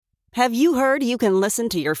Have you heard you can listen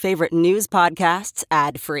to your favorite news podcasts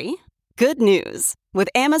ad-free? Good news! With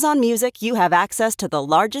Amazon Music, you have access to the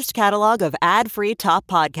largest catalog of ad-free top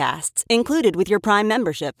podcasts included with your Prime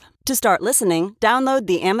membership. To start listening, download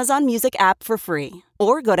the Amazon Music app for free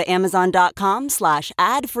or go to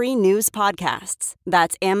amazon.com/ad-free news podcasts.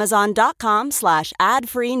 That's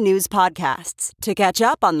amazon.com/ad-free news podcasts to catch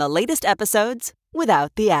up on the latest episodes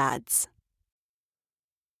without the ads.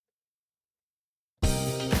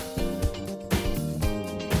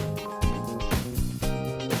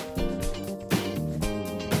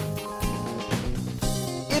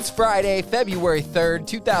 It's Friday, February 3rd,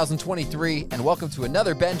 2023, and welcome to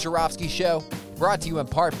another Ben Joravsky Show, brought to you in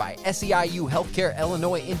part by SEIU Healthcare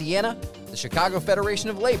Illinois, Indiana, the Chicago Federation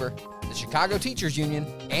of Labor, the Chicago Teachers Union,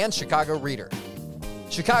 and Chicago Reader.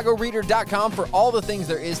 ChicagoReader.com for all the things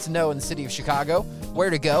there is to know in the city of Chicago, where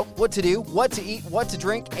to go, what to do, what to eat, what to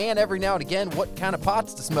drink, and every now and again, what kind of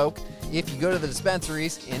pots to smoke if you go to the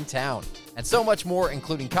dispensaries in town. And so much more,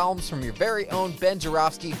 including columns from your very own Ben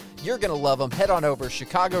Joravsky. You're going to love them. Head on over,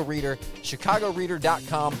 Chicago Reader,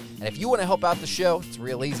 ChicagoReader.com. And if you want to help out the show, it's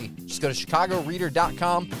real easy. Just go to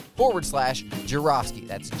ChicagoReader.com/Joravsky.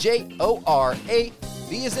 That's J-O-R-A,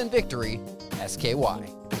 V as in victory, S-K-Y.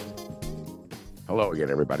 Hello again,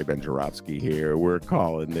 everybody. Ben Joravsky here. We're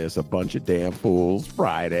calling this a bunch of damn fools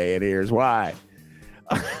Friday, and here's why.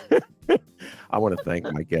 I want to thank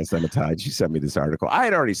my guest, Emma Tide. She sent me this article. I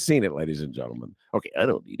had already seen it, ladies and gentlemen. Okay, I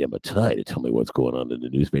don't need Emma Tide to tell me what's going on in the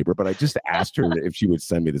newspaper, but I just asked her if she would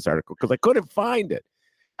send me this article because I couldn't find it.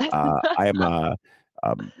 I'm out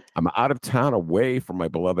of town, away from my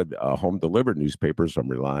beloved home-delivered newspapers, so I'm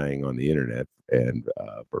relying on the internet. And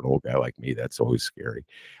for an old guy like me, that's always scary.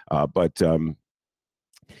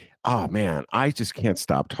 Oh, man, I just can't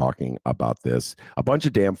stop talking about this. A bunch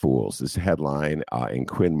of damn fools. This headline in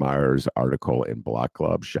Quinn Myers' article in Block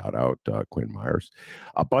Club. Shout out Quinn Myers.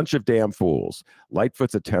 A bunch of damn fools.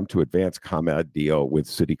 Lightfoot's attempt to advance ComEd deal with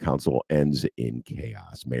city council ends in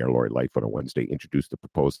chaos. Mayor Lori Lightfoot on Wednesday introduced the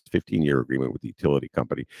proposed 15-year agreement with the utility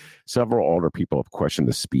company. Several older people have questioned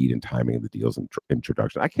the speed and timing of the deal's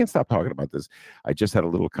introduction. I can't stop talking about this. I just had a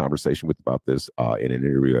little conversation about this in an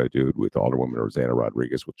interview I did with Alderwoman Rosanna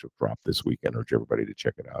Rodriguez, which will drop this weekend. I urge everybody to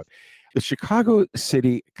check it out. The Chicago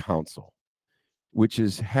City Council, which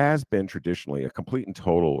has been traditionally a complete and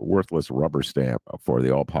total worthless rubber stamp for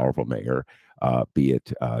the all-powerful mayor, be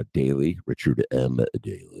it Daley, Richard M.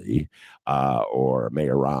 Daley, or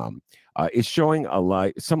Mayor Rahm, is showing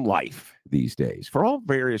some life these days for all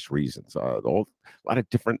various reasons. A lot of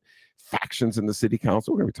different factions in the city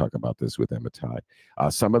council. We're going to be talking about this with Emma Tide.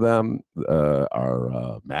 Some of them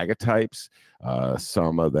are MAGA types.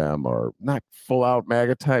 Some of them are not full-out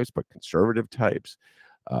MAGA types, but conservative types.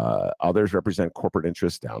 Others represent corporate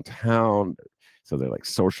interests downtown. So they're like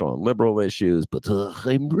social and liberal issues, but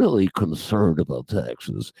I'm really concerned about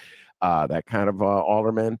taxes. That kind of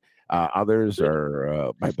alderman. Others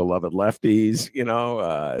are my beloved lefties,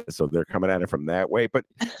 so they're coming at it from that way. But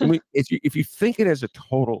if you think it as a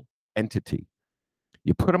total entity,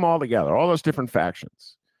 you put them all together, all those different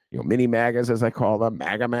factions, mini MAGAs, as I call them,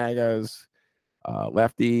 MAGAs,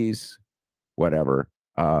 lefties, whatever,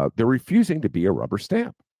 they're refusing to be a rubber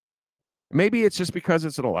stamp. Maybe it's just because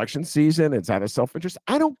it's an election season, it's out of self-interest.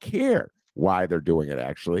 I don't care why they're doing it,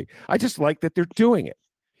 actually. I just like that they're doing it.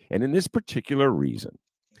 And in this particular reason,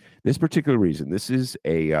 this is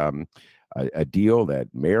a deal that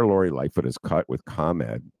Mayor Lori Lightfoot has cut with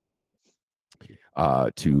ComEd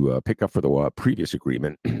to pick up for the previous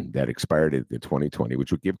agreement that expired in 2020,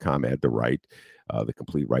 which would give ComEd the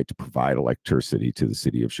complete right to provide electricity to the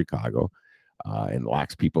city of Chicago and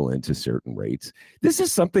locks people into certain rates. This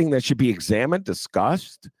is something that should be examined,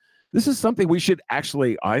 discussed. This is something we should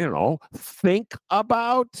actually, think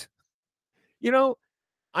about.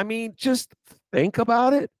 Just think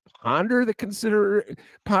about it. Ponder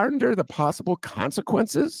the possible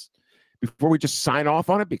consequences before we just sign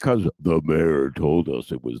off on it because the mayor told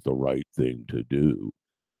us it was the right thing to do.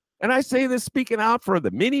 And I say this speaking out for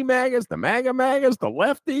the mini MAGAs, the MAGA MAGAs, the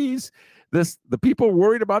lefties, the people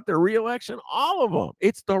worried about their reelection, all of them.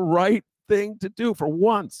 It's the right thing to do for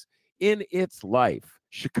once in its life.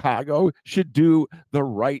 Chicago should do the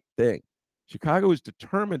right thing. Chicago is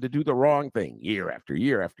determined to do the wrong thing year after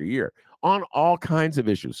year after year on all kinds of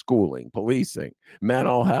issues: schooling, policing,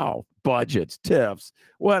 mental health, budgets, TIFs,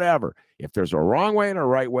 whatever. If there's a wrong way and a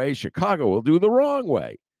right way, Chicago will do the wrong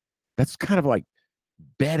way. That's kind of like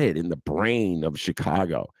embedded in the brain of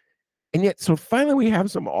Chicago. And yet, so finally we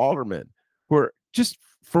have some aldermen who are just,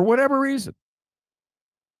 for whatever reason,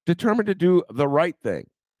 determined to do the right thing.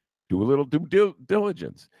 Do a little due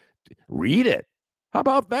diligence. Read it. How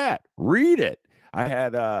about that? Read it. I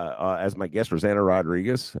had as my guest Rosanna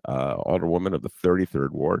Rodriguez, alderwoman of the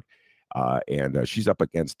 33rd Ward, and she's up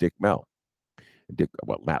against Dick Mell. Dick,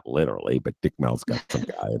 well, not literally, but Dick Mell's got some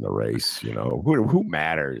guy in the race. You know, who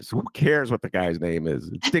matters? Who cares what the guy's name is?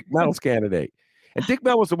 It's Dick Mell's candidate. And Dick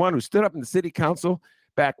Mell was the one who stood up in the city council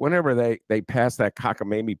back whenever they passed that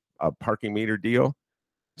cockamamie parking meter deal,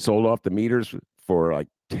 sold off the meters for like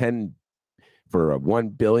 1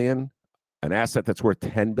 billion, an asset that's worth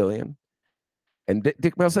 10 billion. And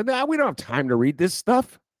Dick Mell said, "No, we don't have time to read this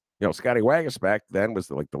stuff." You know, Scotty Waggis back then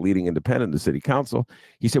was like the leading independent in the city council.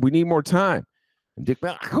 He said, "We need more time." And Dick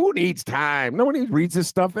Mell, who needs time? Nobody reads this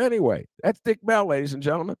stuff anyway. That's Dick Mell, ladies and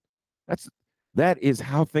gentlemen. That is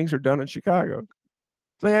how things are done in Chicago.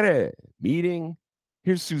 So they had a meeting.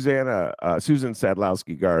 Here's Susan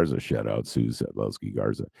Sadlowski Garza. Shout out Susan Sadlowski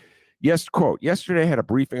Garza. Yes, quote, "Yesterday I had a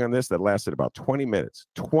briefing on this that lasted about 20 minutes.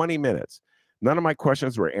 20 minutes. None of my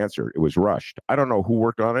questions were answered. It was rushed. I don't know who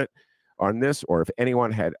worked on this, or if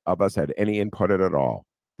anyone of us had any input at all.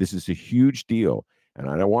 This is a huge deal. And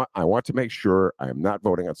I want to make sure I am not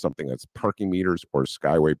voting on something that's parking meters or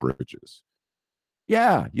skyway bridges."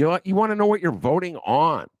 Yeah, you want to know what you're voting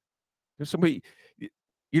on. There's somebody,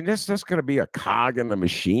 you're just going to be a cog in the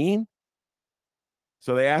machine.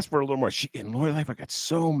 So they asked for a little more. And Lori Lightfoot got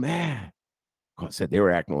so mad. Said they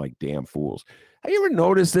were acting like damn fools. Have you ever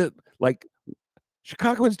noticed that, like,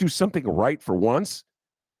 Chicagoans do something right for once,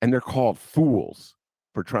 and they're called fools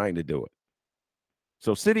for trying to do it?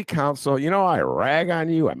 So city council, I rag on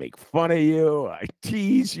you, I make fun of you, I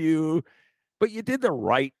tease you, but you did the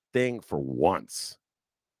right thing for once.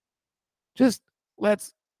 Just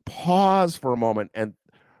let's pause for a moment and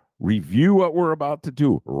review what we're about to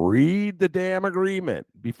do. Read the damn agreement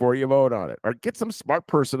before you vote on it, or get some smart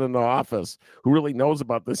person in the office who really knows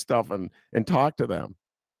about this stuff and talk to them.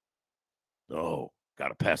 Oh,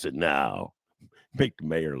 gotta pass it now. Make the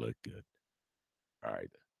mayor look good. All right.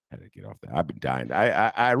 Had to get off that. I've been dying.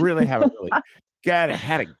 I really haven't really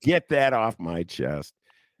had to get that off my chest.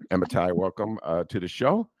 Emma Tighe, welcome to the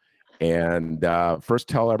show. And first,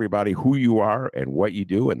 tell everybody who you are and what you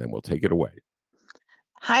do, and then we'll take it away.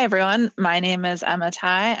 Hi, everyone. My name is Emma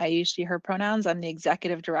Tighe. I use she, her pronouns. I'm the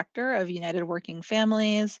executive director of United Working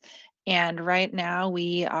Families. And right now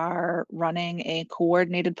we are running a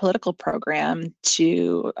coordinated political program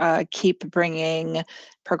to keep bringing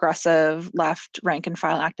progressive left rank and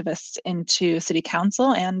file activists into city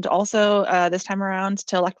council, and also this time around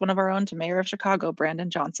to elect one of our own to mayor of Chicago, Brandon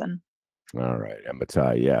Johnson. All right, Emma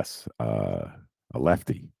Tighe, yes, a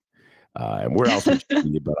lefty. And we're also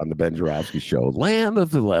but on the Ben Joravsky Show, land of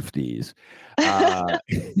the lefties.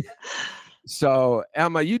 So,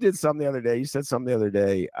 Emma, you did something the other day. You said something the other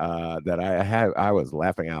day that I was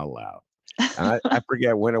laughing out loud. And I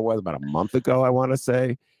forget when it was, about a month ago, I want to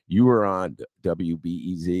say. You were on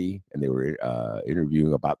WBEZ, and they were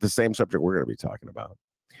interviewing about the same subject we're going to be talking about.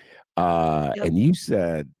 Yep. And you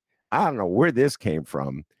said, I don't know where this came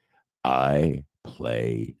from, "I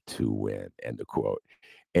play to win," end of quote.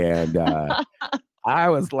 And I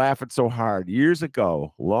was laughing so hard years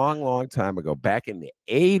ago, long time ago, back in the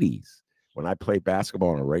 80s. When I played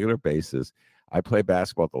basketball on a regular basis. I played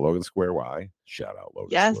basketball at the Logan Square Y. Shout out Logan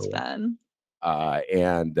Square Y. Yes, Ben.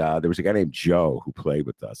 And there was a guy named Joe who played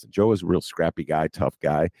with us. And Joe was a real scrappy guy, tough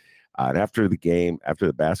guy. And after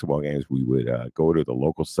the basketball games, we would go to the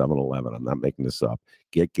local 7-Eleven. I'm not making this up.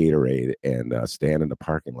 Get Gatorade and stand in the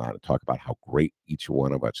parking lot and talk about how great each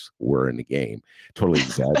one of us were in the game. Totally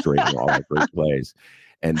exaggerating all our great plays.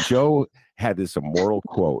 And Joe had this immortal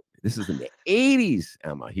quote. This is in the 80s,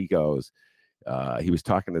 Emma. He goes, he was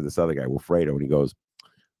talking to this other guy, Wilfredo, and he goes,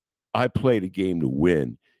 "I played a game to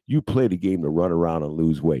win. You played a game to run around and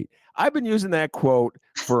lose weight." I've been using that quote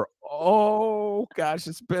for,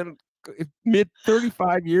 it's been mid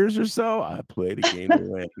 35 years or so. I played a game to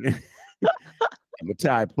win. Emma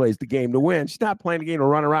Tighe plays the game to win. She's not playing the game to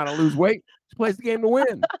run around and lose weight. She plays the game to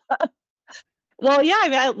win. Well, yeah, I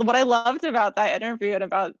mean, what I loved about that interview and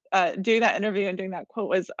about doing that interview and doing that quote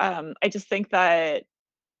was I just think that,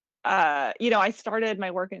 I started my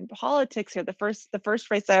work in politics here. The first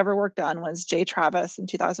race I ever worked on was Jay Travis in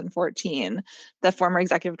 2014, the former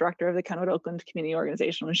executive director of the Kenwood Oakland Community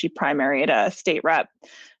Organization, when she primaried a state rep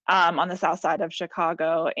on the south side of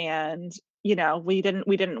Chicago. And, we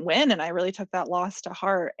didn't win. And I really took that loss to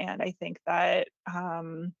heart. And I think that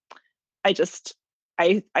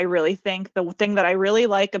I really think the thing that I really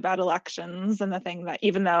like about elections, and the thing that,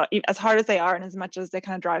 even though as hard as they are and as much as they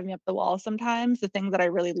kind of drive me up the wall sometimes, the thing that I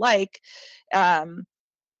really like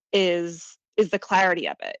is is the clarity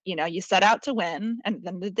of it. You know, you set out to win, and at the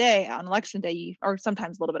end of the day, on election day, or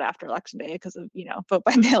sometimes a little bit after election day because of, you know, vote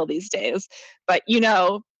by mail these days, but you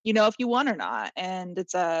know if you won or not. And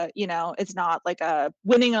it's it's not like a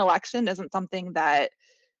winning an election isn't something that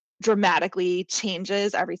dramatically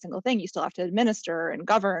changes every single thing. You still have to administer and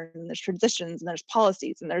govern, and there's traditions and there's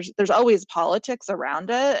policies, and there's always politics around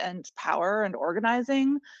it, and power and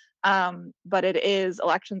organizing. But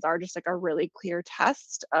elections are just like a really clear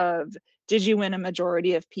test of, did you win a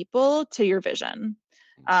majority of people to your vision?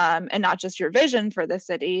 And not just your vision for the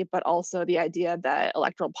city, but also the idea that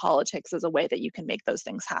electoral politics is a way that you can make those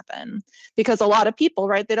things happen. Because a lot of people,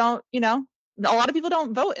 right, they don't, a lot of people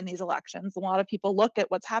don't vote in these elections. A lot of people look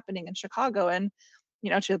at what's happening in Chicago and,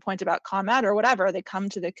 to the point about ComEd or whatever, they come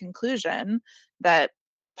to the conclusion that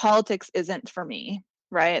politics isn't for me,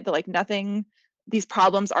 right? That like these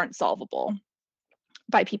problems aren't solvable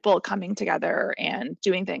by people coming together and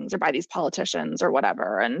doing things, or by these politicians or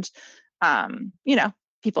whatever. And,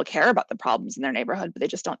 people care about the problems in their neighborhood, but they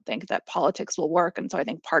just don't think that politics will work. And so I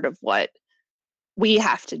think part of what we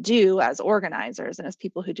have to do as organizers and as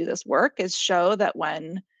people who do this work is show that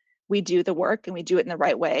when we do the work and we do it in the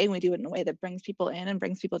right way, and we do it in a way that brings people in and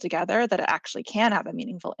brings people together, that it actually can have a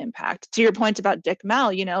meaningful impact. To your point about Dick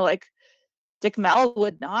Mell, like Dick Mell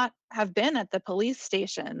would not have been at the police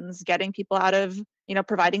stations getting people out of,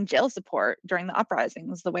 providing jail support during the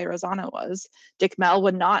uprisings the way Rosanna was. Dick Mell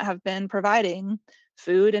would not have been providing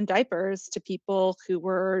food and diapers to people who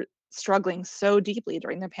were struggling so deeply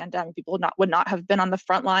during the pandemic. People would not have been on the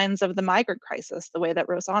front lines of the migrant crisis the way that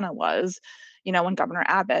Rosanna was, when Governor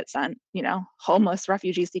Abbott sent, homeless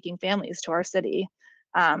refugee-seeking families to our city.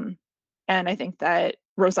 And I think that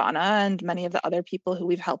Rosanna and many of the other people who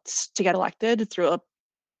we've helped to get elected through a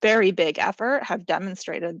very big effort have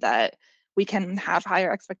demonstrated that we can have higher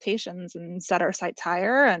expectations and set our sights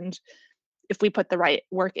higher. And if we put the right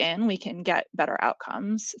work in, we can get better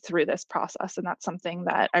outcomes through this process. And that's something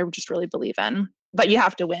that I just really believe in. But you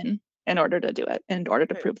have to win in order to do it, in order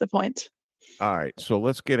to prove the point. All right. So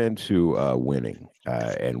let's get into winning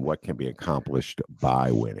and what can be accomplished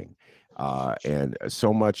by winning. And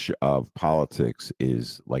so much of politics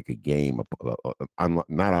is like a game, not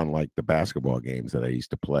unlike the basketball games that I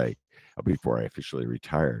used to play before I officially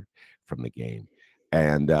retired from the game.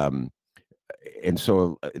 And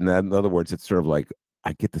so, in other words, it's sort of like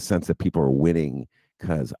I get the sense that people are winning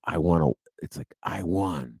because I want to. It's like, I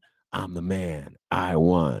won. I'm the man. I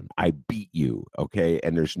won. I beat you. Okay.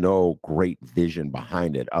 And there's no great vision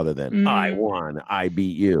behind it other than I won. I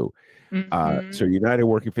beat you. So United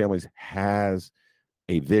Working Families has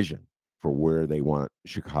a vision for where they want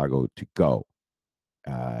Chicago to go.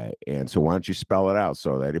 And so why don't you spell it out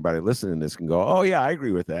so that anybody listening to this can go, oh, yeah, I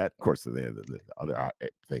agree with that. Of course, the other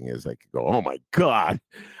thing is they could go, oh, my God,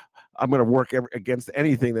 I'm going to work against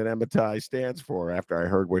anything that Emma Tai stands for after I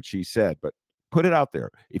heard what she said. But put it out there.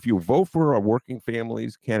 If you vote for a working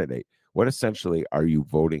families candidate, what essentially are you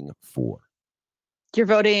voting for? You're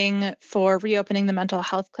voting for reopening the mental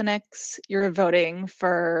health clinics. You're voting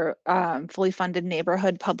for fully funded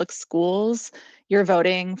neighborhood public schools. You're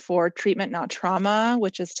voting for treatment, not trauma,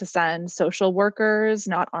 which is to send social workers,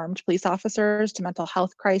 not armed police officers, to mental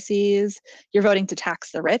health crises. You're voting to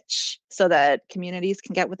tax the rich so that communities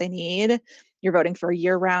can get what they need. You're voting for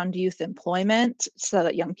year-round youth employment so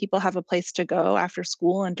that young people have a place to go after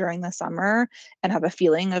school and during the summer and have a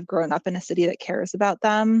feeling of growing up in a city that cares about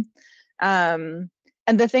them.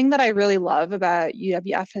 And the thing that I really love about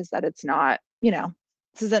UWF is that it's not,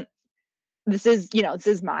 this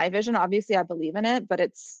is my vision. Obviously, I believe in it, but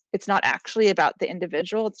it's not actually about the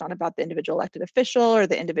individual. It's not about the individual elected official or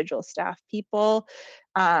the individual staff people.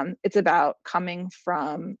 It's about coming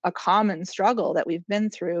from a common struggle that we've been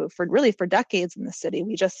through for decades in the city.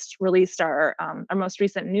 We just released our most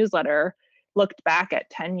recent newsletter, looked back at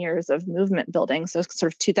 10 years of movement building. So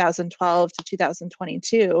sort of 2012 to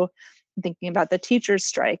 2022. Thinking about the teachers'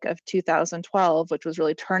 strike of 2012, which was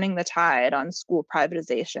really turning the tide on school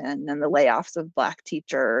privatization and the layoffs of Black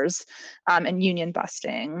teachers and union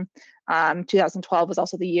busting. 2012 was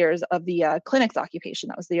also the years of the clinics occupation.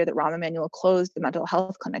 That was the year that Rahm Emanuel closed the mental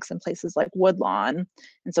health clinics in places like Woodlawn.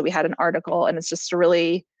 And so we had an article, and it's just a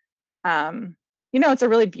really, it's a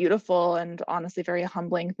really beautiful and honestly very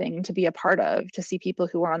humbling thing to be a part of, to see people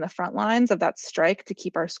who are on the front lines of that strike to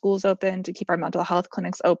keep our schools open, to keep our mental health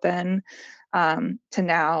clinics open, to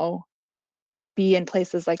now be in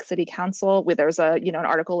places like City Council. There's an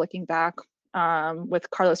article looking back with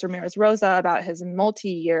Carlos Ramirez Rosa about his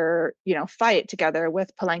multi-year, fight together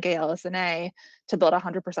with Palenque LSNA to build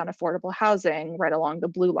 100% affordable housing right along the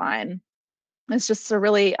Blue Line. It's just a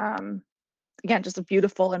really again, just a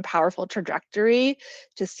beautiful and powerful trajectory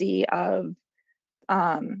to see of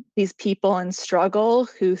these people in struggle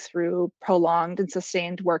who, through prolonged and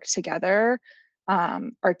sustained work together,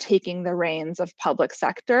 are taking the reins of the public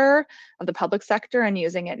sector, and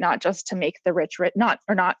using it not just to make the rich, not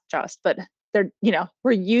just, but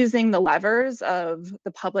we're using the levers of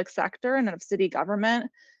the public sector and of city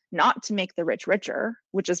government not to make the rich richer,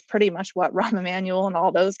 which is pretty much what Rahm Emanuel and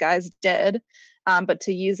all those guys did, but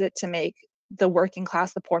to use it to make the working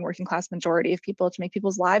class, the poor and working class majority of people, to make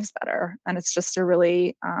people's lives better. And it's just a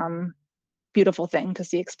really beautiful thing to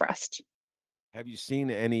see expressed. Have you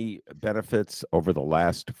seen any benefits over the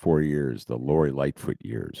last 4 years, the Lori Lightfoot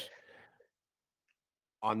years,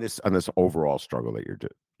 on this overall struggle that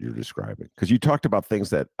you're describing? Because you talked about things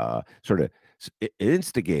that sort of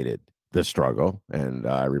instigated the struggle, and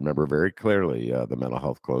I remember very clearly the mental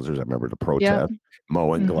health closers. I remember the protest,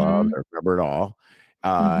 mowing gloves. I remember it all.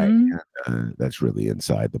 That's really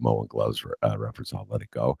inside the mowing gloves reference. I'll let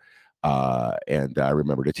it go. And I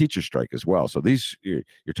remember the teacher strike as well. So these, you're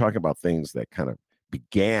talking about things that kind of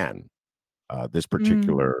began this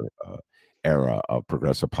particular era of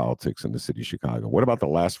progressive politics in the city of Chicago. What about the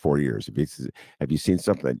last 4 years? Have you seen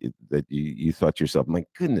something that you thought to yourself, my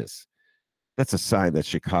goodness, that's a sign that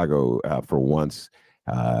Chicago, for once,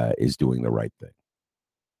 is doing the right thing?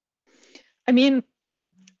 I mean,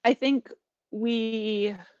 I think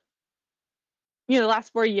the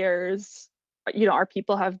last 4 years, our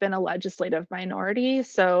people have been a legislative minority,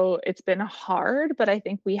 so it's been hard, but I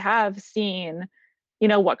think we have seen,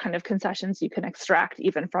 what kind of concessions you can extract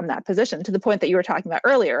even from that position, to the point that you were talking about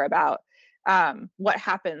earlier about what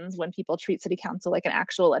happens when people treat city council like an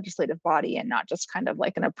actual legislative body and not just kind of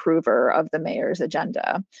like an approver of the mayor's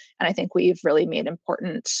agenda. And I think we've really made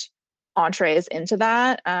important entrees into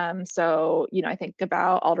that. So, I think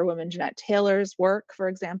about Alderwoman Jeanette Taylor's work, for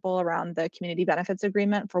example, around the community benefits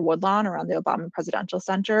agreement for Woodlawn around the Obama Presidential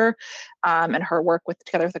Center, and her work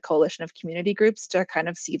together with a coalition of community groups to kind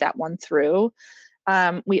of see that one through.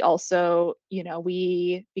 We also,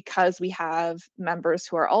 because we have members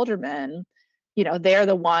who are aldermen, they're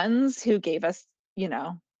the ones who gave us,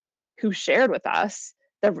 who shared with us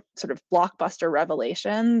the sort of blockbuster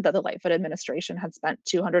revelation that the Lightfoot administration had spent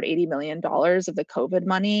 $280 million of the COVID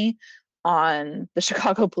money on the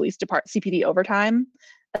Chicago Police Department CPD overtime,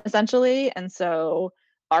 essentially. And so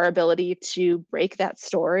our ability to break that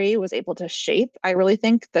story was able to shape, I really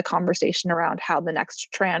think, the conversation around how the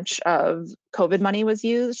next tranche of COVID money was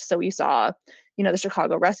used. So we saw, the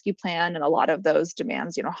Chicago Rescue Plan and a lot of those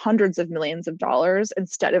demands, hundreds of millions of dollars,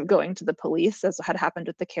 instead of going to the police, as had happened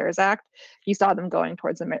with the CARES Act, you saw them going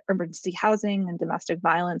towards emergency housing and domestic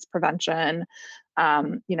violence prevention,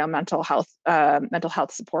 mental health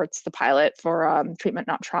supports, the pilot for treatment,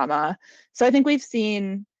 not trauma. So I think we've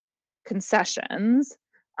seen concessions,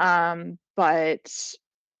 but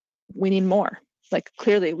we need more.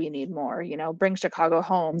 Clearly we need more. Bring Chicago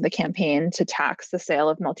Home, the campaign to tax the sale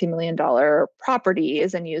of multi-million-dollar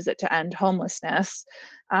properties and use it to end homelessness.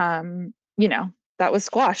 That was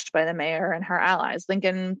squashed by the mayor and her allies.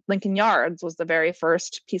 Lincoln Yards was the very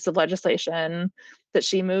first piece of legislation that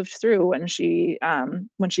she moved through when she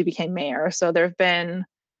became mayor. So there have been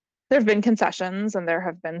concessions and there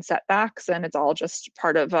have been setbacks, and it's all just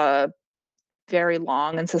part of a very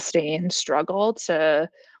long and sustained struggle to,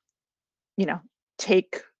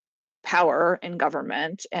 take power in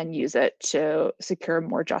government and use it to secure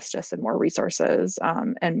more justice and more resources,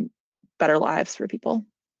 and better lives for people.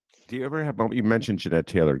 Do you ever have, you mentioned Jeanette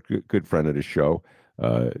Taylor, good friend of the show,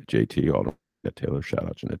 JT, Alderman Jeanette Taylor, shout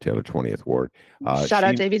out Jeanette Taylor, 20th Ward. Shout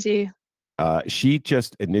out JVT. She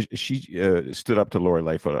just stood up to Lori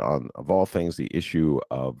Lightfoot on, of all things, the issue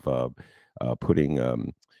of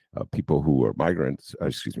putting people who are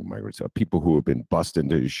people who have been bussed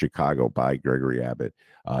into Chicago by Gregory Abbott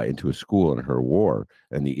into a school in her war.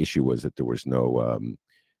 And the issue was that there was no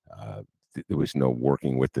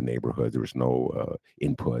working with the neighborhood. There was no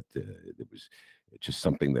input. There was just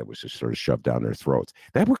something that was just sort of shoved down their throats.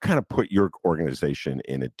 That would kind of put your organization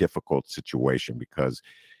in a difficult situation, because,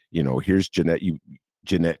 here's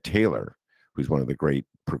Jeanette Taylor, who's one of the great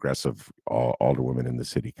progressive alderwomen in the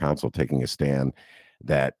city council, taking a stand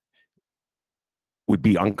that would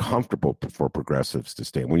be uncomfortable for progressives to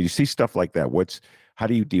stand. When you see stuff like that, how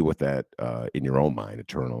do you deal with that in your own mind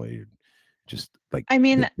internally? Just I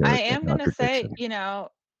am going to say,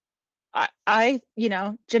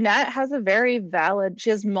 Jeanette has she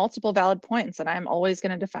has multiple valid points, and I'm always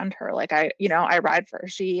going to defend her. I ride for her.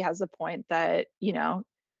 She has a point that,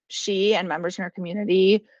 she and members in her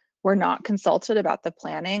community were not consulted about the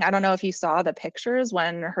planning. I don't know if you saw the pictures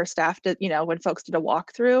when her staff did, when folks did a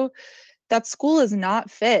walkthrough. that school is not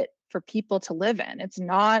fit for people to live in. It's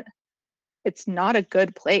not a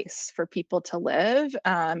good place for people to live.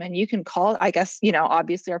 And you can call, I guess,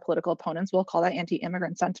 obviously our political opponents will call that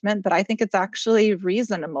anti-immigrant sentiment, but I think it's actually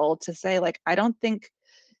reasonable to say, like, I don't think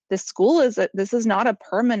this is not a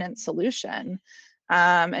permanent solution.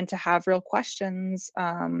 And to have real questions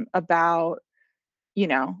about,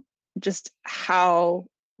 just how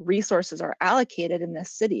resources are allocated in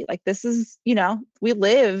this city. Like, this is, we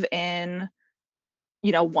live in,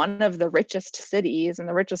 one of the richest cities in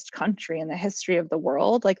the richest country in the history of the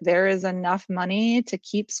world. Like, there is enough money to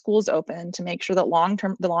keep schools open, to make sure that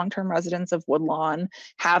the long-term residents of Woodlawn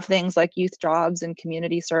have things like youth jobs and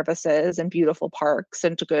community services and beautiful parks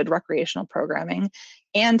and good recreational programming,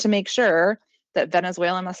 and to make sure that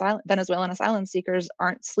Venezuelan asylum seekers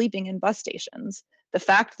aren't sleeping in bus stations. The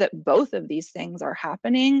fact that both of these things are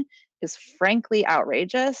happening is frankly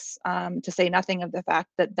outrageous, to say nothing of the fact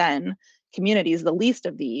that then communities, the least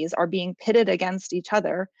of these, are being pitted against each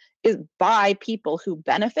other is by people who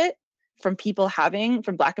benefit from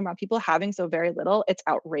Black and brown people having so very little. It's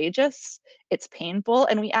outrageous, it's painful,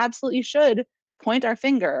 and we absolutely should point our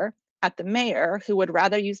finger at the mayor, who would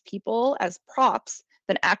rather use people as props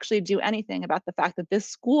than actually do anything about the fact that this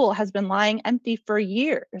school has been lying empty for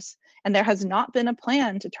years, and there has not been a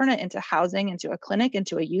plan to turn it into housing, into a clinic,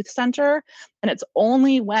 into a youth center. And it's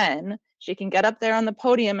only when she can get up there on the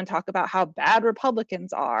podium and talk about how bad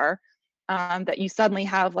Republicans are, that you suddenly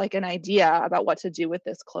have like an idea about what to do with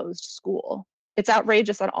this closed school. It's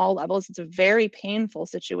outrageous on all levels. It's a very painful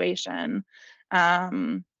situation.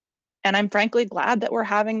 And I'm frankly glad that we're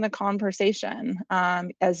having the conversation,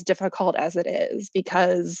 as difficult as it is,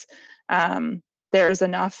 because there's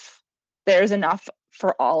enough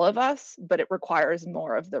for all of us, but it requires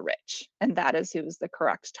more of the rich. And that is who's the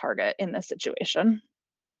correct target in this situation.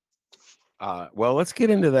 Well, let's get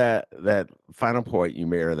into that final point you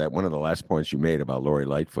made, or that one of the last points you made about Lori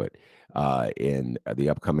Lightfoot in the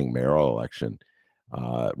upcoming mayoral election.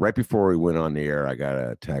 Right before we went on the air, I got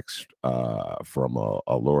a text from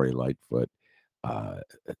a Lori Lightfoot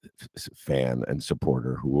fan and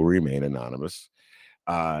supporter who will remain anonymous.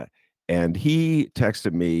 And he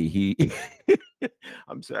texted me.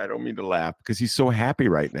 I'm sorry, I don't mean to laugh because he's so happy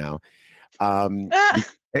right now.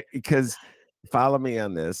 Because follow me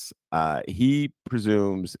on this. He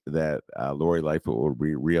presumes that Lori Lightfoot will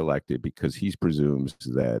be reelected because he presumes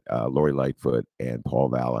that Lori Lightfoot and Paul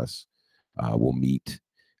Vallas will meet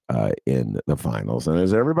in the finals. And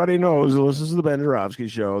as everybody knows who listens to the Ben Joravsky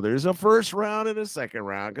Show, there's a first round and a second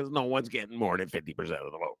round because no one's getting more than 50%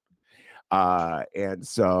 of the vote. And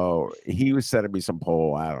so he was sending me some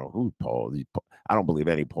poll. I don't know who poll. I don't believe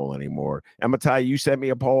any poll anymore. And Matai, you sent me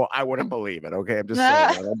a poll. I wouldn't believe it. Okay, I'm just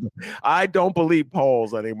saying. I don't believe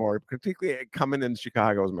polls anymore, particularly coming in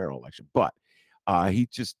Chicago's mayoral election. But he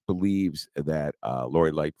just believes that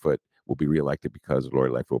Lori Lightfoot will be reelected because Lori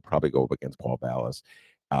Lightfoot will probably go up against Paul Vallas.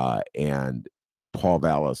 And Paul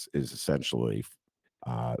Vallas is essentially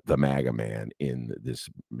the MAGA man in this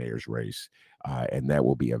mayor's race. And that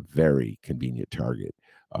will be a very convenient target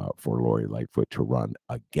for Lori Lightfoot to run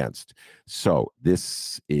against. So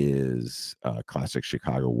this is a classic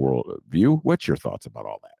Chicago world view. What's your thoughts about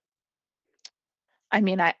all that? I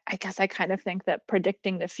mean, I guess I kind of think that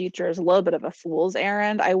predicting the future is a little bit of a fool's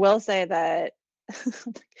errand. I will say that,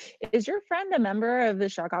 is your friend a member of the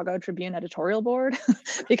Chicago Tribune editorial board?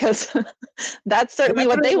 Because that's certainly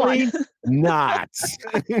what they want. Not.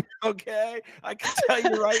 Okay, I can tell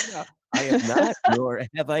you right now, I am not, nor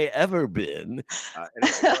have I ever been.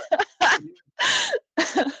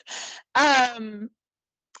 I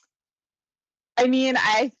mean,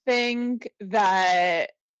 I think that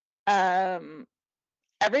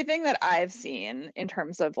everything that I've seen in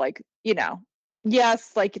terms of, like,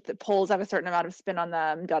 yes, like the polls have a certain amount of spin on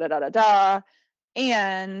them, da da da da da.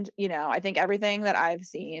 And, I think everything that I've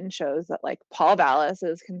seen shows that, like, Paul Vallas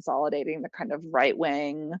is consolidating the kind of right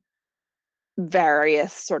wing,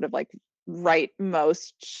 various sort of like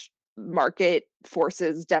rightmost market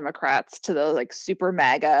forces Democrats to the like super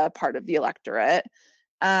MAGA part of the electorate.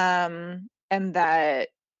 And that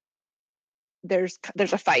there's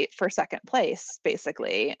a fight for second place,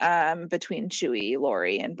 basically, between Chuy,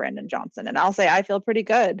 Lori, and Brandon Johnson. And I'll say I feel pretty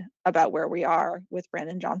good about where we are with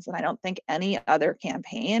Brandon Johnson. I don't think any other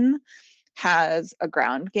campaign has a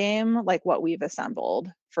ground game like what we've assembled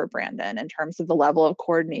for Brandon in terms of the level of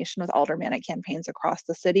coordination with aldermanic campaigns across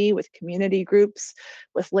the city, with community groups,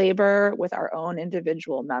 with labor, with our own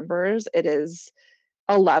individual members. It is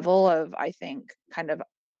a level of, I think, kind of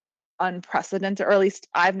unprecedented, or at least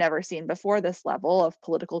I've never seen before, this level of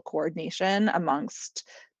political coordination amongst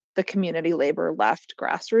the community labor left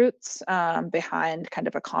grassroots behind kind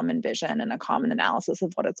of a common vision and a common analysis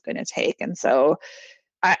of what it's going to take. And so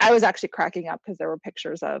I was actually cracking up because there were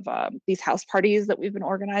pictures of these house parties that we've been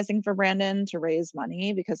organizing for Brandon to raise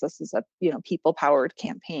money, because this is a people powered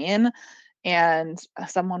campaign. And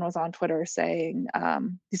someone was on Twitter saying,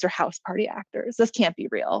 these are house party actors. This can't be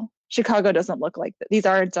real. Chicago doesn't look like that. These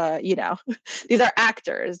aren't, these are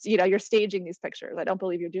actors. You're staging these pictures. I don't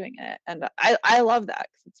believe you're doing it. And I love that,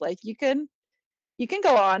 because it's like you can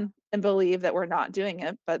go on and believe that we're not doing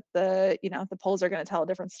it, but the polls are going to tell a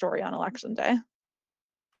different story on election day.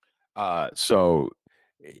 So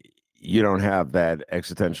you don't have that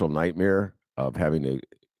existential nightmare of having to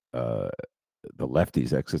the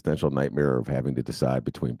lefties' existential nightmare of having to decide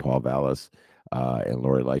between Paul Vallas and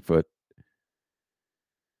Lori Lightfoot?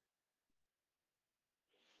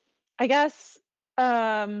 I guess,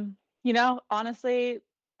 honestly,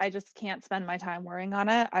 I just can't spend my time worrying on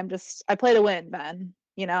it. I play to win, Ben,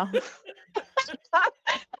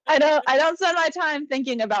 I don't spend my time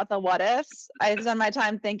thinking about the what ifs. I spend my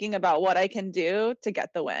time thinking about what I can do to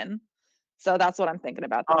get the win. So that's what I'm thinking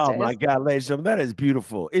about these days. My God, ladies and gentlemen, that is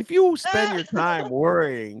beautiful. If you spend your time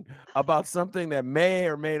worrying about something that may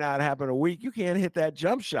or may not happen a week, you can't hit that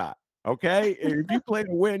jump shot. Okay? If you play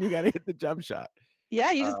to win, you got to hit the jump shot. Yeah,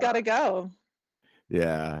 you just got to go.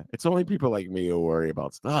 Yeah. It's only people like me who worry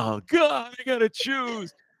about stuff. Oh, God, I got to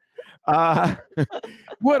choose.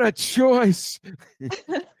 What a choice.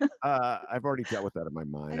 I've already dealt with that in my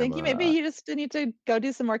mind. I think maybe you just need to go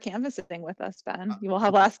do some more canvassing with us, Ben. You will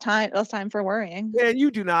have less time for worrying. And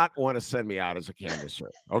you do not want to send me out as a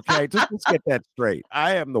canvasser. Okay, let's get that straight.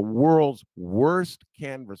 I am the world's worst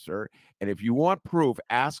canvasser, and if you want proof,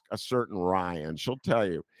 ask a certain Ryan. She'll tell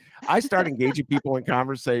you. I start engaging people in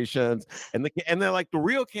conversations, and they're like, the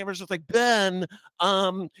real canvasser's like, Ben,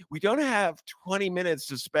 we don't have 20 minutes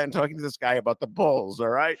to spend talking to this guy about the Bulls. All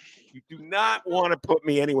right, you do not want to put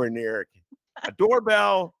me anywhere near a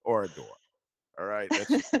doorbell or a door. All right,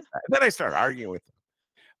 then I start arguing with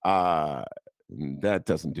them. That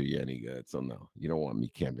doesn't do you any good. So no, you don't want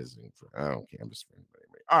me canvassing I don't canvass for anybody.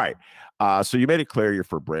 All right. So you made it clear you're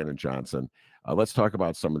for Brandon Johnson. Let's talk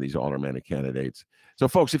about some of these aldermanic candidates. So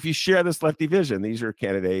folks, if you share this lefty vision, these are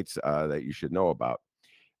candidates that you should know about.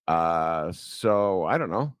 So I don't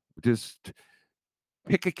know, just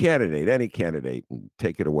pick a candidate, any candidate, and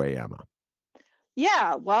take it away, Emma.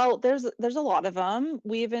 Yeah, well, there's a lot of them.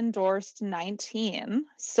 We've endorsed 19,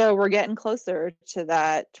 so we're getting closer to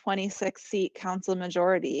that 26 seat council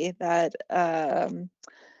majority. That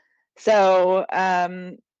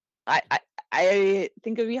I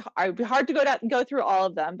think it'd be hard to go through all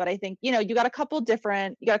of them, but I think you got a couple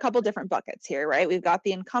different buckets here, right? We've got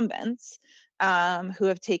the incumbents, who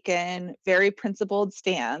have taken very principled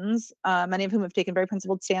stands, many of whom have taken very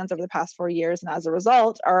principled stands over the past 4 years, and as a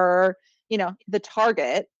result are the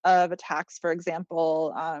target of attacks. For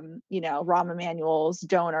example, Rahm Emanuel's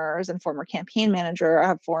donors and former campaign manager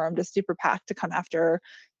have formed a super PAC to come after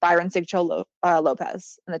Byron Sigcho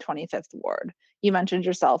Lopez in the 25th ward. You mentioned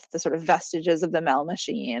yourself the sort of vestiges of the Mel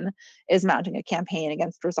machine is mounting a campaign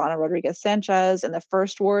against Rossana Rodriguez Sanchez. In the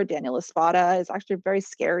first ward, Daniel Espada is actually very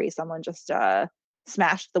scary. Someone just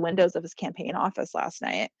smashed the windows of his campaign office last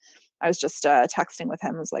night. I was just texting with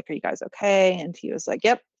him. I was like, are you guys okay? And he was like,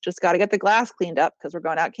 yep, just got to get the glass cleaned up because we're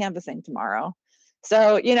going out canvassing tomorrow.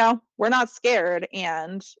 So, we're not scared,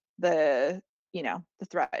 and the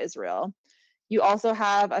threat is real. You also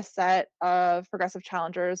have a set of progressive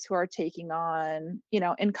challengers who are taking on,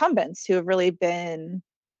 incumbents who have really been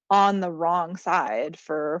on the wrong side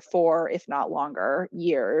for 4, if not longer,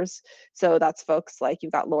 years. So that's folks like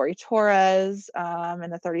you've got Lori Torres in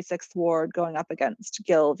the 36th ward going up against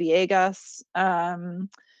Gil Villegas.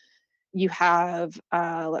 You have,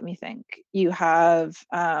 let me think, you have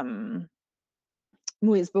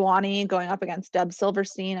Muiz Bawani going up against Deb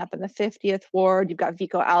Silverstein up in the 50th ward. You've got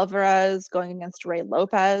Vico Alvarez going against Ray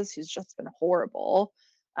Lopez, who's just been horrible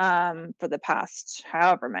for the past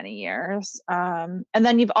however many years. And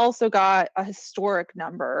then you've also got a historic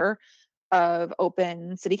number of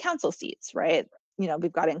open city council seats, right?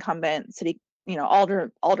 We've got incumbent city,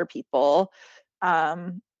 alder people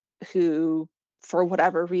who, for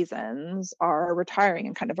whatever reasons, are retiring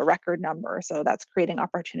in kind of a record number. So that's creating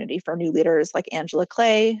opportunity for new leaders like Angela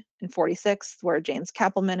Clay in 46th, where James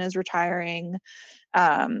Kappelman is retiring.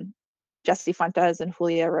 Jesse Fuentes and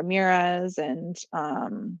Julia Ramirez, and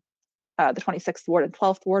the 26th ward and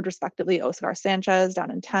 12th ward, respectively, Oscar Sanchez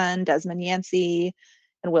down in 10, Desmond Yancey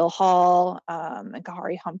and Will Hall, and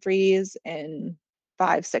Kahari Humphreys in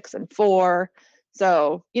 5, 6, and 4.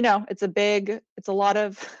 So, it's a lot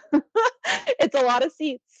of, it's a lot of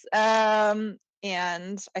seats. And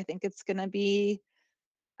I think it's going to be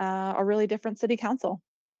a really different city council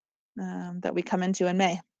that we come into in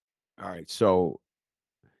May. All right. So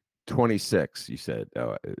 26, you said,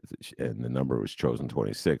 and the number was chosen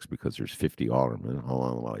 26 because there's 50 aldermen. Hold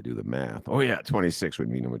on while I do the math. Oh, yeah, 26 would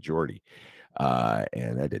mean a majority.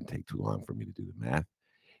 And that didn't take too long for me to do the math.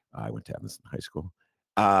 I went to Evanston High School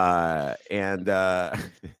and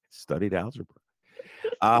studied algebra.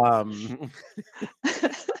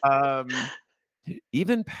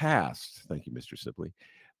 Even past, thank you, Mr. Sibley.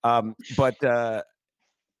 But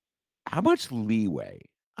how much leeway?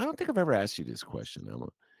 I don't think I've ever asked you this question, Emma.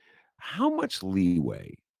 How much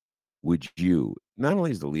leeway would you, not only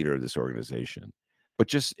as the leader of this organization, but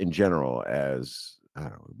just in general as, I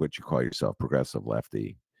don't know, what you call yourself, progressive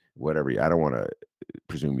lefty, whatever, I don't want to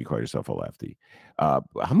presume you call yourself a lefty. How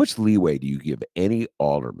much leeway do you give any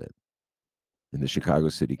alderman in the Chicago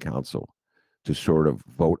City Council to sort of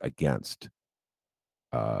vote against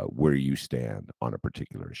where you stand on a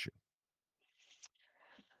particular issue?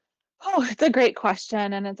 Oh, it's a great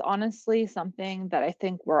question. And it's honestly something that I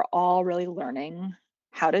think we're all really learning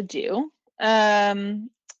how to do.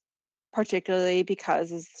 Particularly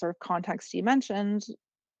because, as sort of context you mentioned,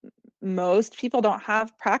 most people don't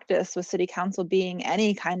have practice with city council being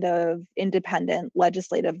any kind of independent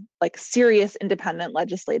legislative, like serious independent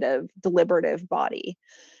legislative deliberative body,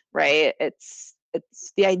 right? It's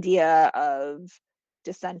the idea of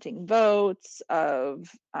dissenting votes, of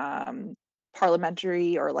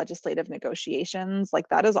parliamentary or legislative negotiations. Like,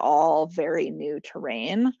 that is all very new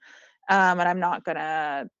terrain. And I'm not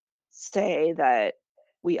gonna say that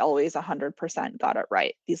we always 100% got it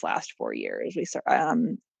right these last 4 years.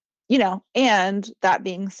 And that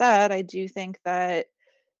being said, I do think that,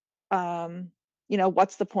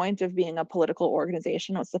 what's the point of being a political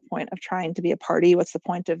organization? What's the point of trying to be a party? What's the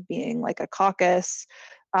point of being like a caucus?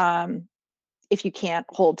 If you can't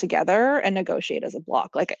hold together and negotiate as a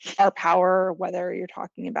block? Like, our power, whether you're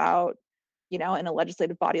talking about, in a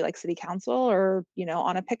legislative body like city council or,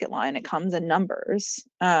 on a picket line, it comes in numbers.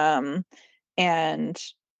 And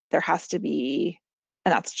there has to be,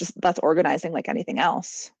 and that's organizing like anything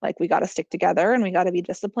else. Like, we got to stick together and we got to be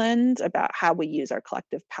disciplined about how we use our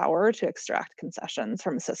collective power to extract concessions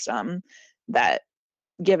from a system that,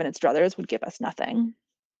 given its druthers, would give us nothing.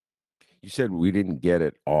 You said we didn't get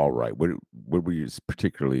it all right. What were you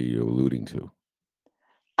particularly alluding to?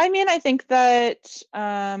 I mean, I think that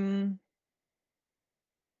I'll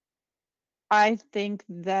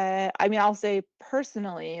say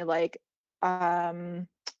personally, like, I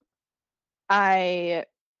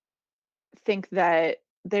think that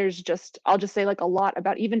I'll just say like a lot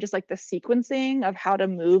about even just like the sequencing of how to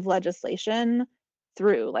move legislation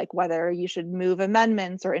through, like whether you should move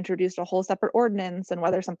amendments or introduce a whole separate ordinance, and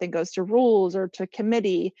whether something goes to rules or to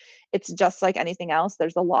committee. It's just like anything else.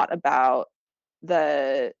 There's a lot about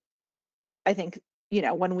I think,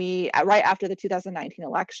 when right after the 2019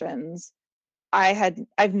 elections, I'd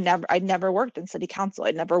never worked in city council.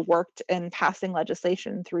 I'd never worked in passing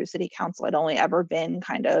legislation through city council. I'd only ever been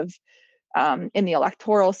kind of in the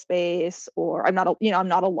electoral space, or I'm not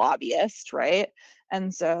a lobbyist, right?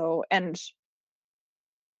 And so, and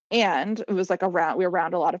it was like we were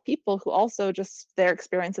around a lot of people who also just their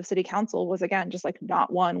experience of city council was, again, just like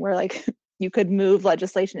not one where like you could move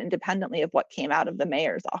legislation independently of what came out of the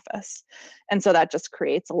mayor's office. And so that just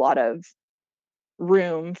creates a lot of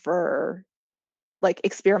room for like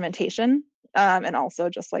experimentation. And also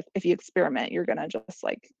just like, if you experiment, you're gonna just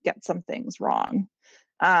like get some things wrong.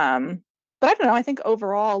 But I don't know, I think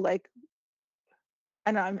overall, like,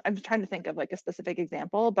 I know I'm trying to think of like a specific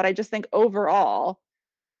example, but I just think overall,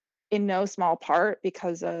 in no small part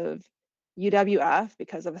because of UWF,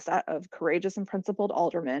 because of a set of courageous and principled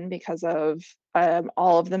aldermen, because of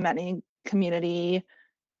all of the many community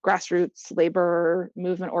grassroots labor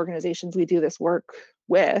movement organizations we do this work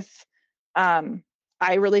with,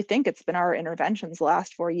 I really think it's been our interventions the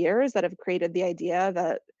last 4 years that have created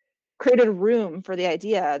room for the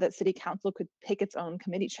idea that city council could pick its own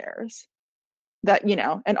committee chairs, that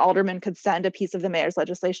an alderman could send a piece of the mayor's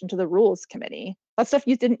legislation to the rules committee. That stuff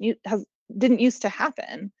didn't used to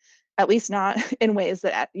happen, at least not in ways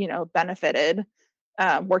that benefited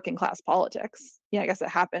working class politics. I guess it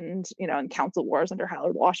happened in council wars under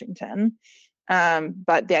Howard Washington,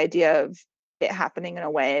 but the idea of it happening in a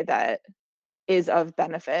way that is of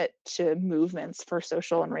benefit to movements for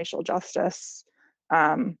social and racial justice,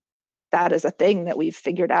 that is a thing that we've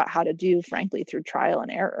figured out how to do, frankly, through trial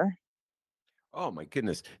and error. Oh my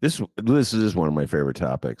goodness, this is one of my favorite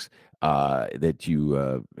topics that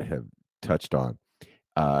you have touched on.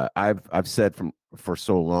 I've said for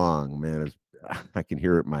so long, man, I can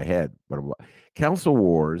hear it in my head. But Council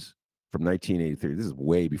Wars from 1983. This is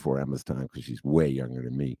way before Emma's time because she's way younger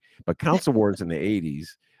than me. But Council Wars in the 80s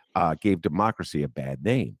gave democracy a bad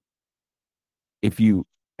name. If you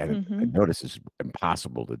and I know this is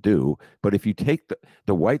impossible to do, but if you take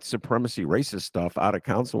the white supremacy racist stuff out of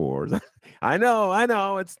Council Wars, I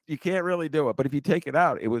know it's you can't really do it. But if you take it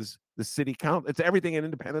out, it was the city council. It's everything an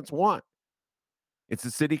independents want. It's the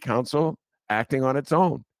city council acting on its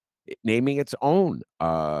own, naming its own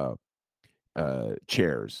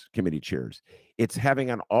chairs, committee chairs. It's having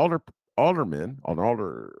an alderman,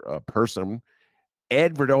 person,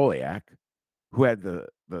 Ed Verdoliak, who had the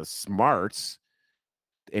smarts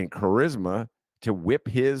and charisma to whip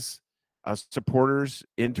his supporters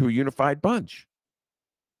into a unified bunch.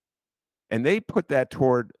 And they put that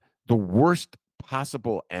toward the worst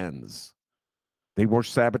possible ends. They were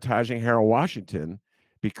sabotaging Harold Washington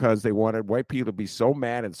because they wanted white people to be so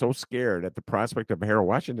mad and so scared at the prospect of Harold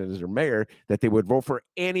Washington as their mayor that they would vote for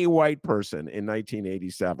any white person in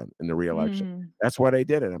 1987 in the re-election. That's why they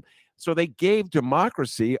did it. So they gave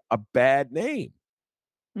democracy a bad name.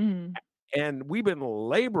 And we've been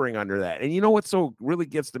laboring under that. And you know what so really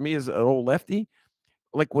gets to me as an old lefty?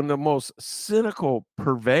 Like when the most cynical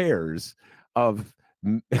purveyors of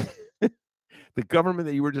the government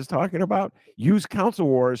that you were just talking about use Council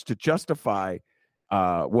Wars to justify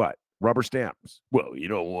what? Rubber stamps. Well, you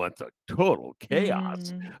don't want the total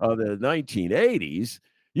chaos of the 1980s.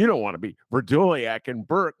 You don't want to be Verdoliak and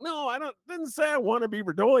Burke. No, didn't say I want to be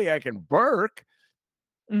Verdoliak and Burke.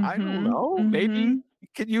 I don't know. Maybe you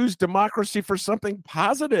could use democracy for something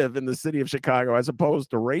positive in the city of Chicago as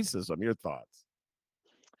opposed to racism. Your thoughts?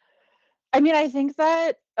 I mean, I think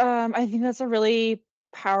that's a really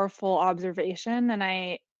powerful observation.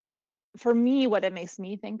 And for me, what it makes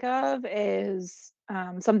me think of is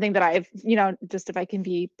something that I've, just if I can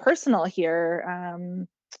be personal here,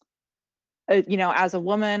 as a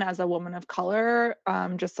woman of color,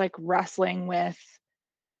 just like wrestling with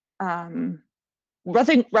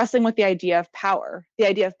the idea of power. The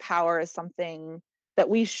idea of power is something that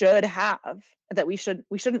we should have, that we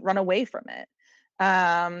shouldn't run away from it.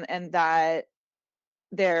 And that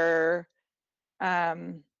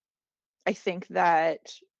I think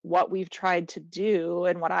that what we've tried to do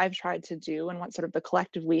and what I've tried to do and what sort of the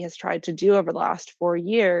collective we has tried to do over the last 4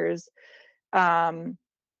 years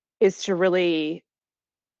is to really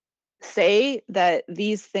say that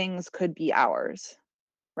these things could be ours,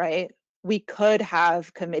 right? We could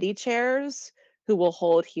have committee chairs who will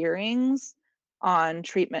hold hearings on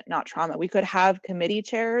treatment, not trauma. We could have committee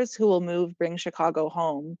chairs who will bring Chicago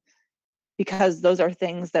home, because those are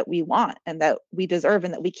things that we want and that we deserve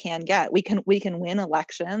and that we can get. We can win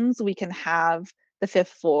elections. We can have the fifth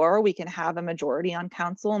floor. We can have a majority on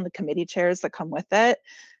council and the committee chairs that come with it.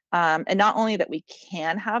 And not only that we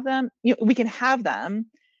can have them, we can have them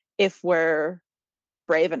if we're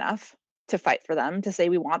brave enough to fight for them, to say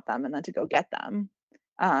we want them and then to go get them,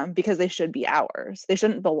 because they should be ours. They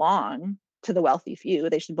shouldn't belong to the wealthy few.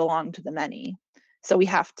 They should belong to the many. So we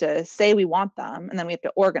have to say we want them, and then we have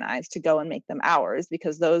to organize to go and make them ours,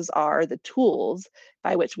 because those are the tools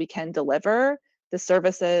by which we can deliver the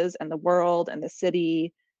services and the world and the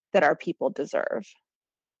city that our people deserve.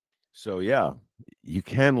 So yeah, you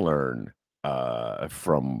can learn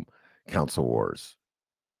from Council Wars.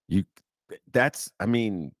 You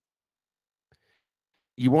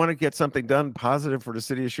want to get something done positive for the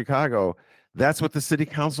city of Chicago. That's what the city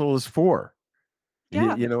council is for.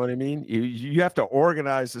 Yeah. You know what I mean? You have to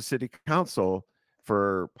organize the city council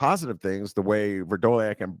for positive things the way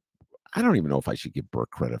Verdoliak, and I don't even know if I should give Burke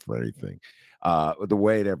credit for anything, the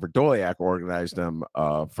way that Verdoliak organized them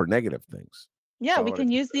for negative things. Yeah, so we can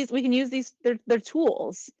use these. They're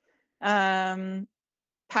tools. Power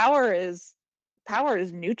is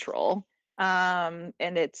neutral. And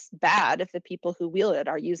it's bad if the people who wield it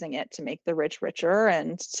are using it to make the rich richer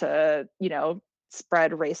and to,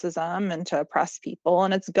 spread racism and to oppress people.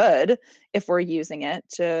 And it's good if we're using it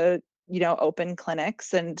to, open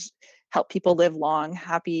clinics and help people live long,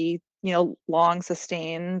 happy, long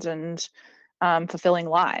sustained and fulfilling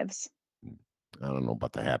lives. I don't know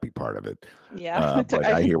about the happy part of it. Yeah,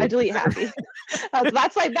 I delete happy.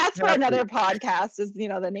 that's for another podcast. Is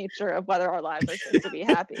the nature of whether our lives are supposed to be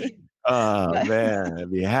happy. Oh man,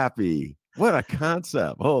 be happy. What a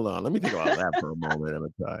concept. Hold on, let me think about that for a moment at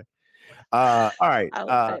a time. All right.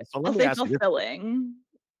 So let me ask you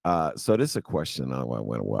this. So this is a question I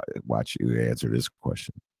want to watch you answer this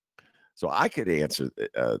question. So I could answer.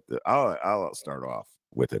 I'll start off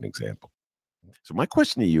with an example. So my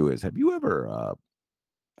question to you is: have you ever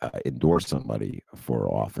endorse somebody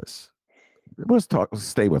for office, let's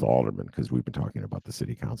stay with alderman because we've been talking about the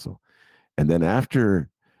city council. And then after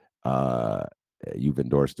you've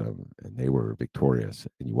endorsed them and they were victorious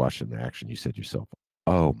and you watched them in action, you said to yourself,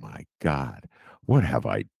 oh my God, what have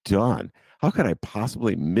I done? How could I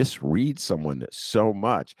possibly misread someone so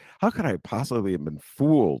much? How could I possibly have been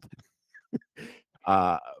fooled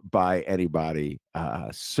by anybody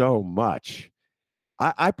so much?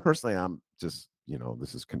 I personally, I'm just,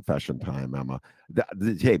 this is confession time, Emma.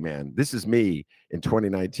 Hey, man, this is me in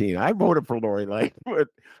 2019. I voted for Lori Lightfoot.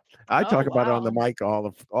 I talk about it on the mic all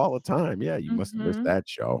the time. Yeah, you must have missed that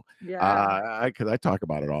show. Yeah. Because I talk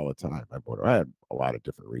about it all the time. I had a lot of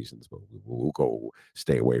different reasons, but we'll go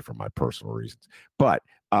stay away from my personal reasons. But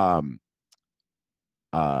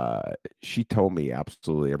she told me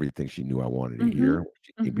absolutely everything she knew I wanted to hear.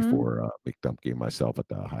 She came before Mick Dumke and myself at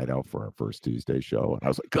the Hideout for our first Tuesday show. And I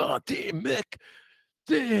was like, God damn, Mick,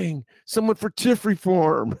 dang, someone for TIF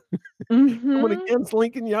reform, someone against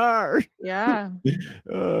Lincoln Yard. Yeah.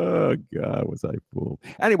 Oh, God, was I fooled.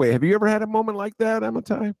 Anyway, have you ever had a moment like that, Emma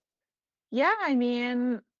Ty? Yeah, I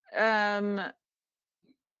mean, I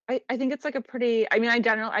think it's like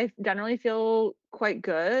I generally feel quite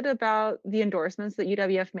good about the endorsements that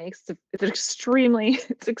UWF makes.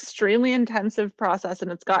 It's extremely intensive process,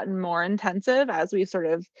 and it's gotten more intensive as we've sort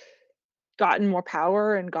of gotten more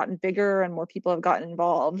power and gotten bigger and more people have gotten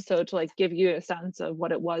involved. So to like give you a sense of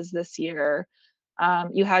what it was this year,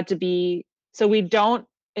 so we don't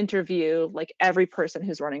interview like every person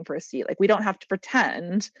who's running for a seat. Like we don't have to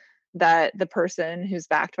pretend that the person who's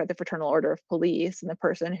backed by the Fraternal Order of Police and the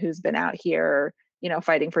person who's been out here,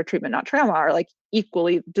 fighting for treatment, not trauma, are like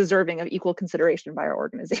equally deserving of equal consideration by our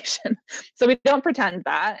organization. So we don't pretend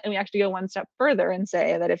that. And we actually go one step further and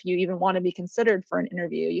say that if you even want to be considered for an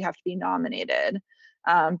interview, you have to be nominated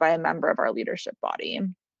by a member of our leadership body.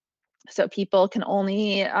 So people can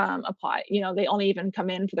only apply, they only even come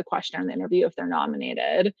in for the questionnaire and the interview if they're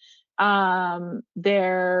nominated.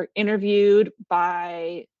 They're interviewed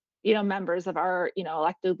by members of our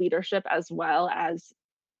elected leadership, as well as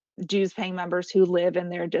dues paying members who live in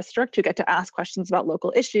their district, who get to ask questions about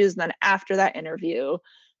local issues. And then after that interview,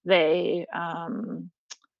 it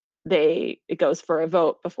goes for a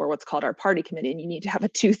vote before what's called our party committee, and you need to have a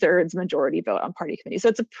 2/3 majority vote on party committee. So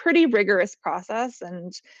it's a pretty rigorous process,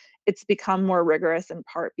 and it's become more rigorous in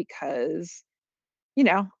part because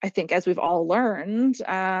I think as we've all learned,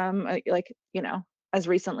 as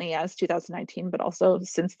recently as 2019, but also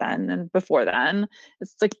since then and before then,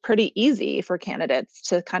 it's like pretty easy for candidates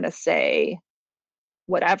to kind of say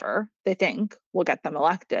whatever they think will get them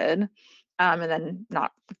elected, and then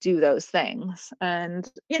not do those things. And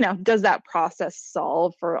does that process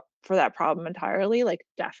solve for that problem entirely? Like,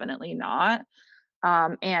 definitely not.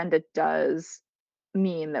 And it does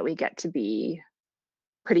mean that we get to be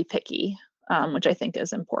pretty picky, which I think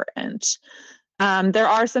is important. There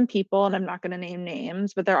are some people, and I'm not going to name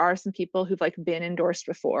names, but there are some people who've like been endorsed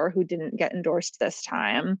before who didn't get endorsed this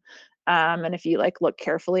time. And if you like look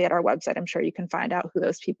carefully at our website, I'm sure you can find out who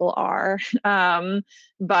those people are.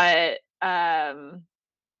 But I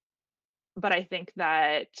think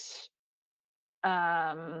that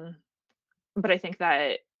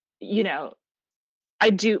I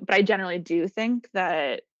generally do think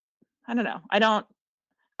that, I don't know,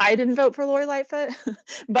 I didn't vote for Lori Lightfoot,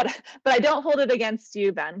 but I don't hold it against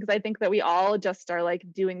you, Ben, because I think that we all just are like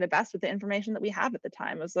doing the best with the information that we have at the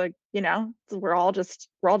time. It's like, we're all just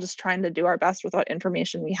trying to do our best with what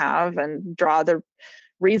information we have and draw the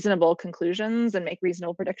reasonable conclusions and make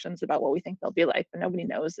reasonable predictions about what we think they'll be like, but nobody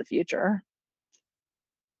knows the future.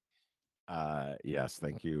 Yes,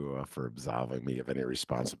 thank you for absolving me of any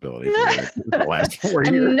responsibility for the last 4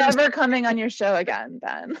 years. I'm never coming on your show again,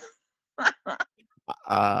 Ben.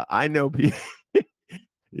 I know people.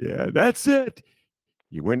 Yeah, that's it.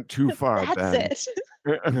 You went too far, that's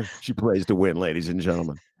Ben. It. She plays to win, ladies and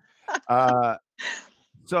gentlemen. All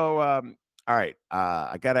right.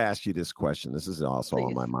 I got to ask you this question. This is also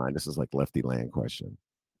on my mind. This is like Lefty Land question,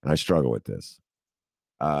 and I struggle with this.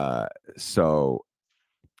 So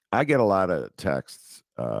I get a lot of texts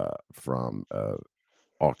from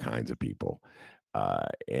all kinds of people,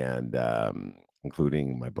 and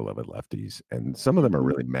including my beloved lefties. And some of them are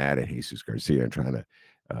really mad at Jesus Garcia and trying to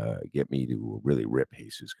get me to really rip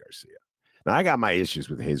Jesus Garcia. Now, I got my issues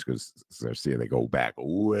with Jesus Garcia. They go back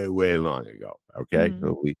way, way long ago. Okay.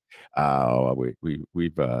 So we've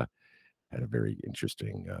had a very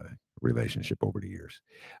interesting relationship over the years.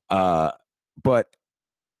 But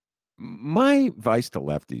my advice to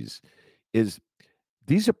lefties is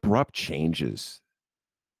these abrupt changes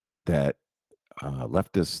that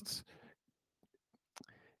leftists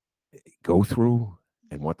go through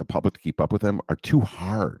and want the public to keep up with them are too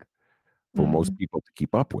hard for most people to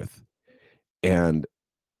keep up with. And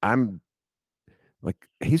I'm like,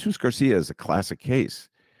 Jesus Garcia is a classic case.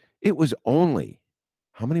 It was only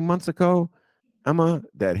how many months ago, Emma,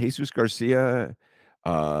 that Jesus Garcia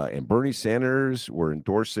and Bernie Sanders were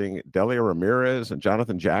endorsing Delia Ramirez and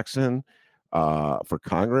Jonathan Jackson for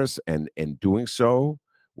Congress, and in doing so,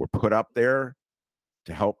 were put up there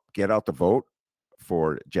to help get out the vote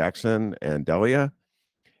for Jackson and Delia.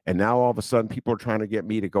 And now all of a sudden, people are trying to get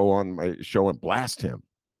me to go on my show and blast him.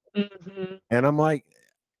 And I'm like,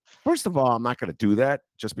 first of all, I'm not going to do that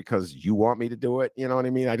just because you want me to do it. You know what I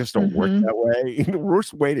mean? I just don't work that way. The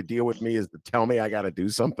worst way to deal with me is to tell me I got to do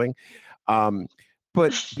something.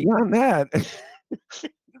 But beyond that, it's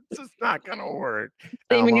just not going to work.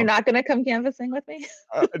 So you mean you're not going to come canvassing with me?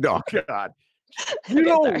 No, God. You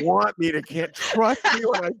don't want me to can't trust me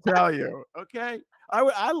when I tell you, okay?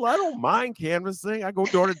 I don't mind canvassing. I go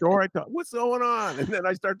door to door. I talk, what's going on? And then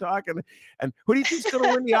I start talking. And who do you think's going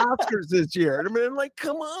to win the Oscars this year? And I mean, like,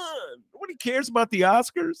 come on. Nobody cares about the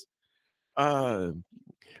Oscars.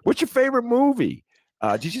 What's your favorite movie?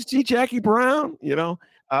 Did you see Jackie Brown? You know?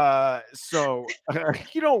 So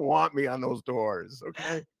you don't want me on those doors,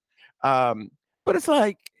 okay? But it's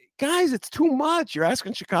like, guys, it's too much. You're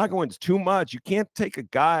asking Chicagoans too much. You can't take a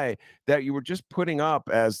guy that you were just putting up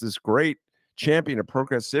as this great champion of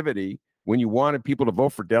progressivity when you wanted people to vote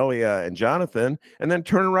for Delia and Jonathan, and then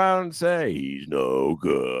turn around and say he's no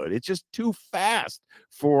good. It's just too fast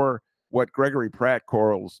for what Gregory Pratt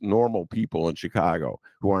calls normal people in Chicago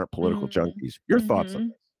who aren't political junkies. Your thoughts on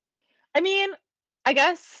this? I mean, I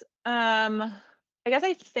guess I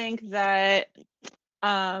think that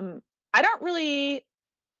I don't really.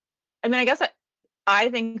 I mean, I guess I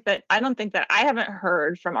think that I don't think that I haven't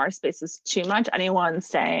heard from our spaces too much anyone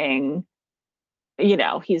saying, you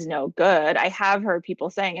know, he's no good. I have heard people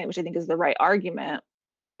saying it, which I think is the right argument,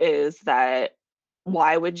 is that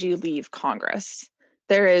why would you leave Congress?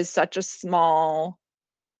 There is such a small,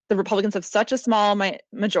 the Republicans have such a small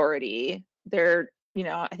majority. They're, you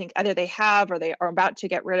know, I think either they have or they are about to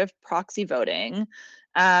get rid of proxy voting.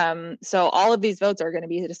 So all of these votes are going to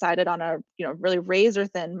be decided on a, you know, really razor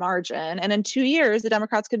thin margin. And in 2 years, the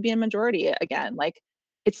Democrats could be in majority again. Like,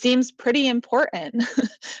 it seems pretty important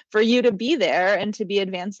for you to be there and to be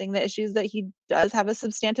advancing the issues that he does have a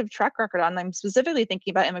substantive track record on. I'm specifically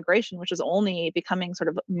thinking about immigration, which is only becoming sort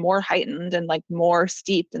of more heightened and like more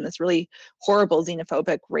steeped in this really horrible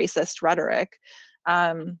xenophobic, racist rhetoric.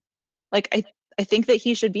 Like, I think that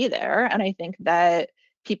he should be there. And I think that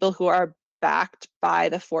people who are backed by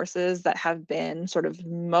the forces that have been sort of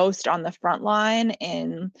most on the front line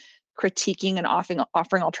in critiquing and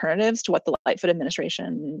offering alternatives to what the Lightfoot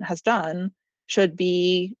administration has done should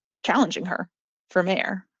be challenging her for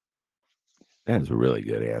mayor. That is a really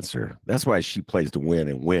good answer. That's why she plays to win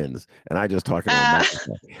and wins. And I just talking about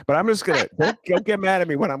but I'm just gonna don't get mad at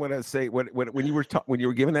me when I'm gonna say when you were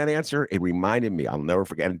giving that answer. It reminded me. I'll never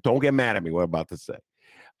forget. And don't get mad at me. What I'm about to say.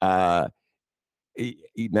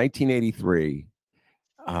 1983.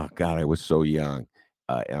 Oh God, I was so young,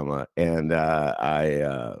 Emma, and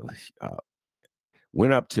I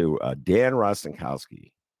went up to Dan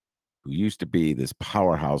Rostenkowski, who used to be this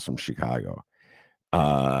powerhouse from Chicago,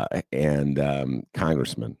 and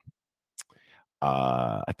congressman.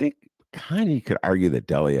 I think kind of you could argue that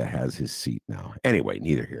Delia has his seat now. Anyway,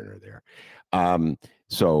 neither here nor there.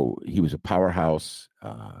 So he was a powerhouse,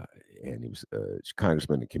 and he was a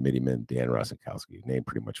congressman and committeeman, Dan Rostenkowski, name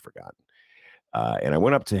pretty much forgotten. And I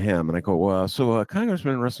went up to him and I go, well, so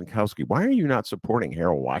Congressman Rostenkowski, why are you not supporting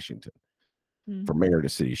Harold Washington for mayor of the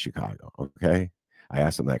city of Chicago? Okay. I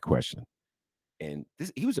asked him that question. And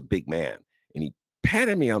he was a big man, and he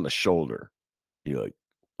patted me on the shoulder. He like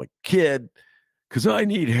kid, because I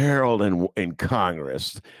need Harold in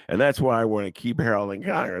Congress. And that's why I want to keep Harold in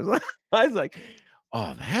Congress. I was like,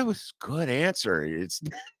 oh, that was a good answer.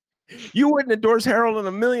 You wouldn't endorse Harold in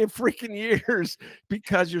a million freaking years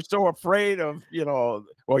because you're so afraid of, you know,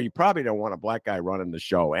 well, you probably don't want a black guy running the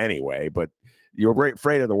show anyway, but you're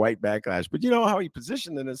afraid of the white backlash. But you know how he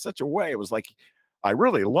positioned it in such a way. It was like, I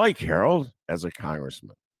really like Harold as a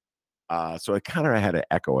congressman. So I kind of had an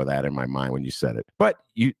echo of that in my mind when you said it. But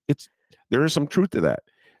there is some truth to that.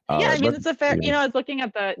 Yeah, I mean, it's a fair, you know, I was looking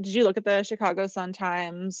at did you look at the Chicago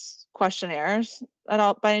Sun-Times questionnaires at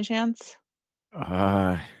all by any chance?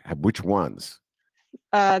 Which ones?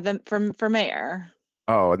 For mayor.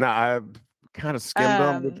 Oh, no, I've kind of skimmed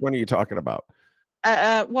them. Which one are you talking about?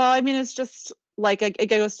 Well, I mean, it's just like it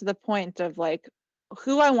goes to the point of like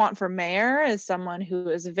who I want for mayor is someone who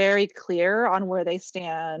is very clear on where they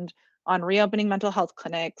stand on reopening mental health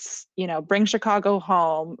clinics, bring Chicago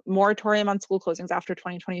home, moratorium on school closings after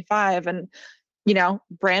 2025. And,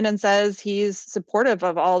 Brandon says he's supportive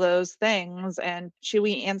of all those things, and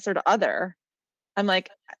Chewy answered other. I'm like,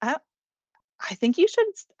 I think you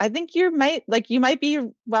might be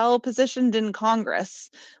well positioned in Congress.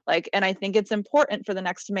 And I think it's important for the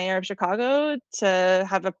next mayor of Chicago to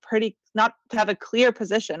have not to have a clear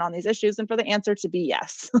position on these issues, and for the answer to be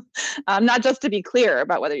yes. Not just to be clear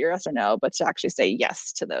about whether you're yes or no, but to actually say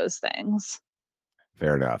yes to those things.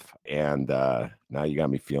 Fair enough. And now you got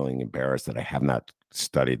me feeling embarrassed that I have not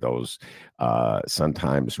studied those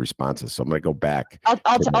Sun-Times responses. So I'm going to go back.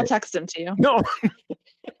 I'll text them to you. No.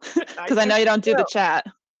 Because I know you don't do the chat.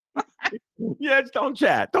 Yes, don't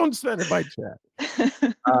chat. Don't send it by chat.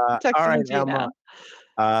 All right, Emma.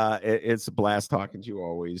 It's a blast talking to you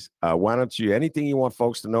always. Why don't you, anything you want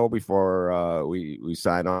folks to know before we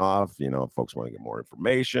sign off? If folks want to get more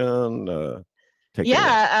information, you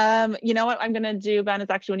know what I'm gonna do, Ben, is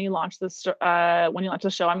actually when you launch the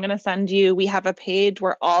show, I'm gonna send you, we have a page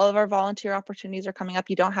where all of our volunteer opportunities are coming up.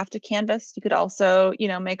 You don't have to canvass. You could also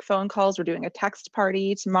make phone calls. We're doing a text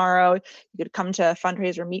party tomorrow. You could come to a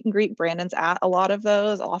fundraiser meet and greet. Brandon's at a lot of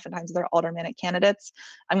those. Oftentimes they're aldermanic candidates.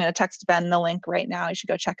 I'm gonna text Ben the link right now. You should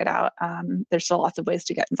go check it out. There's still lots of ways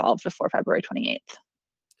to get involved before February 28th.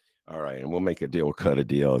 All right, and we'll make a deal. We'll cut a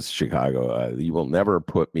deal. It's Chicago. You will never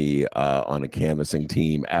put me on a canvassing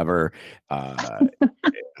team ever. And,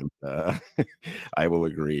 I will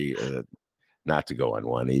agree not to go on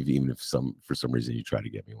one, even if for some reason you try to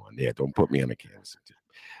get me one. Yeah, don't put me on a canvassing team.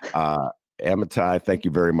 Amitai, thank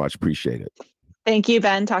you very much. Appreciate it. Thank you,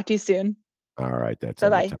 Ben. Talk to you soon. All right, that's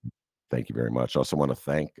bye-bye. Thank you very much. Also want to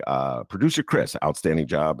thank producer Chris. Outstanding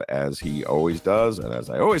job as he always does. And as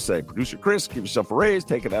I always say, producer Chris, give yourself a raise,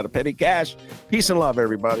 take it out of petty cash. Peace and love,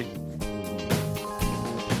 everybody.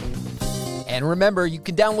 And remember, you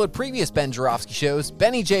can download previous Ben Joravsky shows,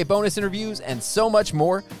 Benny J bonus interviews, and so much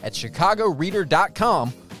more at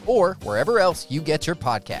chicagoreader.com or wherever else you get your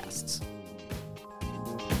podcasts.